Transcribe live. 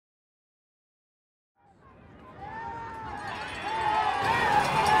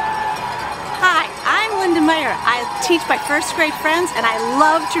I teach my first grade friends and I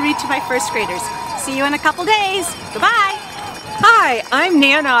love to read to my first graders. See you in a couple days. Goodbye. Hi, I'm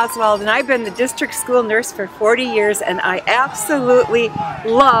Nan Oswald and I've been the district school nurse for 40 years and I absolutely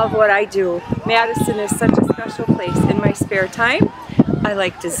love what I do. Madison is such a special place. In my spare time, I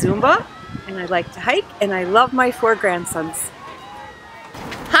like to Zumba and I like to hike and I love my 4 grandsons.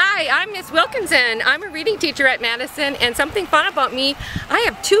 Hi, I'm Miss Wilkinson. I'm a reading teacher at Madison, and something fun about me, I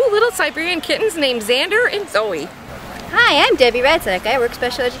have 2 little Siberian kittens named Xander and Zoe. Hi, I'm Debbie Radzik. I work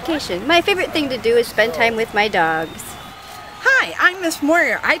special education. My favorite thing to do is spend time with my dogs. Hi, I'm Miss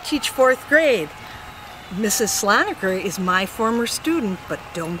Moyer. I teach 4th grade. Mrs. Sloniker is my former student, but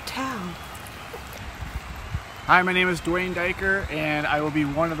don't tell. Hi, my name is Dwayne Diker, and I will be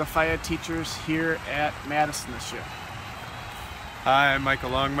one of the FIA teachers here at Madison this year. Hi, I'm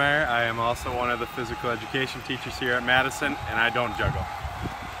Michael Longmire. I am also one of the physical education teachers here at Madison, and I don't juggle.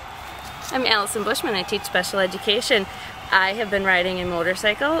 I'm Allison Bushman. I teach special education. I have been riding a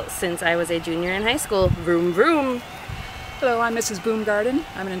motorcycle since I was a junior in high school. Vroom vroom. Hello, I'm Mrs. Boomgarden.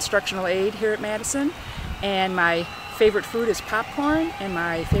 I'm an instructional aide here at Madison, and my favorite food is popcorn, and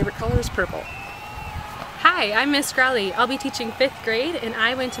my favorite color is purple. Hi, I'm Miss Crowley. I'll be teaching 5th grade, and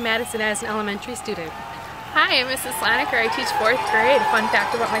I went to Madison as an elementary student. Hi, I'm Mrs. Sloniker. I teach 4th grade. A fun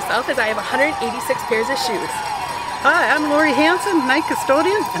fact about myself is I have 186 pairs of shoes. Hi, I'm Lori Hansen, night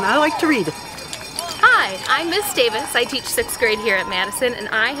custodian, and I like to read. Hi, I'm Miss Davis. I teach 6th grade here at Madison, and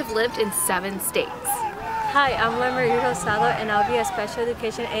I have lived in 7 states. Hi, I'm Maria Rosado, and I'll be a special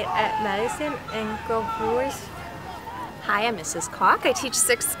education aide at Madison, and go Brewers. Hi, I'm Mrs. Kwok. I teach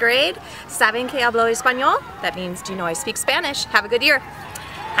 6th grade. ¿Saben que hablo español? That means, do you know I speak Spanish? Have a good year.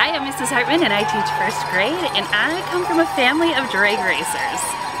 Hi, I'm Mrs. Hartman and I teach 1st grade, and I come from a family of drag racers.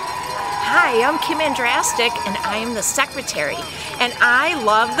 Hi, I'm Kim Andrastic and I am the secretary, and I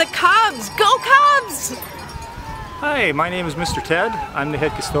love the Cubs. Go Cubs! Hi, my name is Mr. Ted. I'm the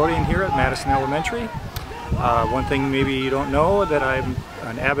head custodian here at Madison Elementary. One thing maybe you don't know, that I'm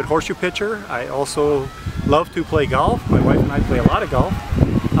an avid horseshoe pitcher. I also love to play golf. My wife and I play a lot of golf.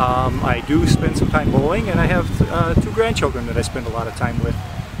 I do spend some time bowling, and I have 2 grandchildren that I spend a lot of time with.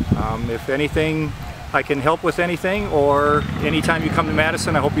 If anything, I can help with anything, or anytime you come to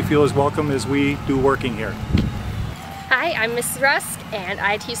Madison, I hope you feel as welcome as we do working here. Hi, I'm Mrs. Rusk, and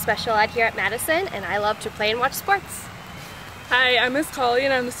I teach special ed here at Madison, and I love to play and watch sports. Hi, I'm Miss Colley,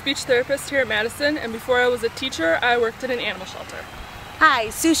 and I'm the speech therapist here at Madison, and before I was a teacher, I worked at an animal shelter. Hi,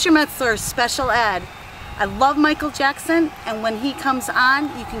 Sue Schmetzler, special ed. I love Michael Jackson, and when he comes on,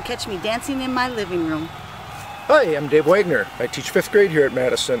 you can catch me dancing in my living room. Hi, I'm Dave Wagner. I teach 5th grade here at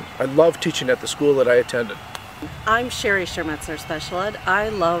Madison. I love teaching at the school that I attended. I'm Sherry Schermetzler, special ed. I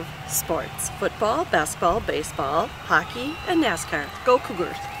love sports. Football, basketball, baseball, hockey, and NASCAR. Go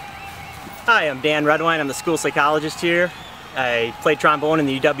Cougars. Hi, I'm Dan Redwine. I'm the school psychologist here. I play trombone in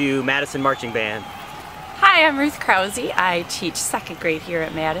the UW-Madison Marching Band. Hi, I'm Ruth Krause. I teach 2nd grade here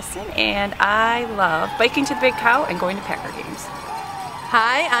at Madison, and I love biking to the Big Cow and going to Packer games.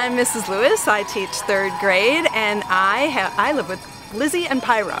 Hi, I'm Mrs. Lewis. I teach 3rd grade, and I live with Lizzie and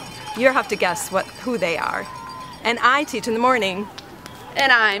Pyro. You'll have to guess who they are. And I teach in the morning.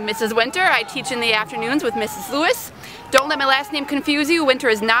 And I'm Mrs. Winter. I teach in the afternoons with Mrs. Lewis. Don't let my last name confuse you. Winter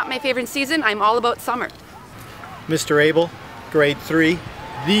is not my favorite season. I'm all about summer. Mr. Abel, grade 3,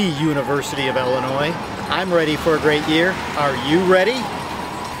 the University of Illinois. I'm ready for a great year. Are you ready?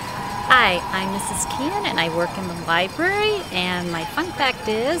 Hi, I'm Mrs. Kean and I work in the library, and my fun fact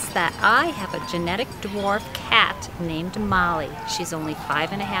is that I have a genetic dwarf cat named Molly. She's only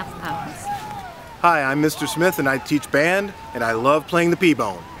 5.5 pounds. Hi, I'm Mr. Smith and I teach band, and I love playing the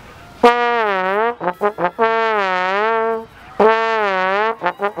P-bone.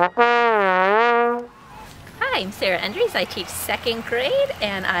 Hi, I'm Sarah Endries. I teach 2nd grade,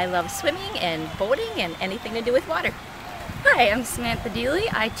 and I love swimming and boating and anything to do with water. Hi, I'm Samantha Deely.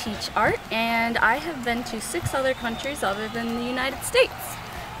 I teach art, and I have been to 6 other countries other than the United States.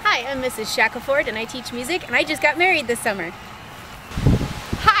 Hi, I'm Mrs. Shackelford, and I teach music, and I just got married this summer.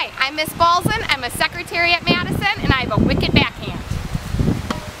 Hi, I'm Miss Balzan. I'm a secretary at Madison, and I have a wicked backhand.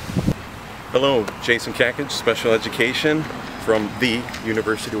 Hello, Jason Kakage, special education from the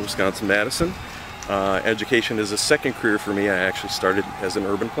University of Wisconsin-Madison. Education is a 2nd career for me. I actually started as an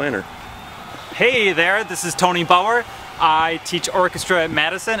urban planner. Hey there, this is Tony Bauer. I teach orchestra at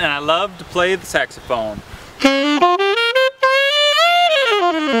Madison, and I love to play the saxophone.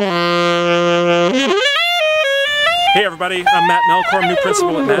 Hey everybody, I'm Matt Melcorn, new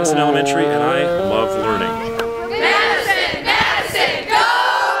principal at Madison Elementary, and I love learning.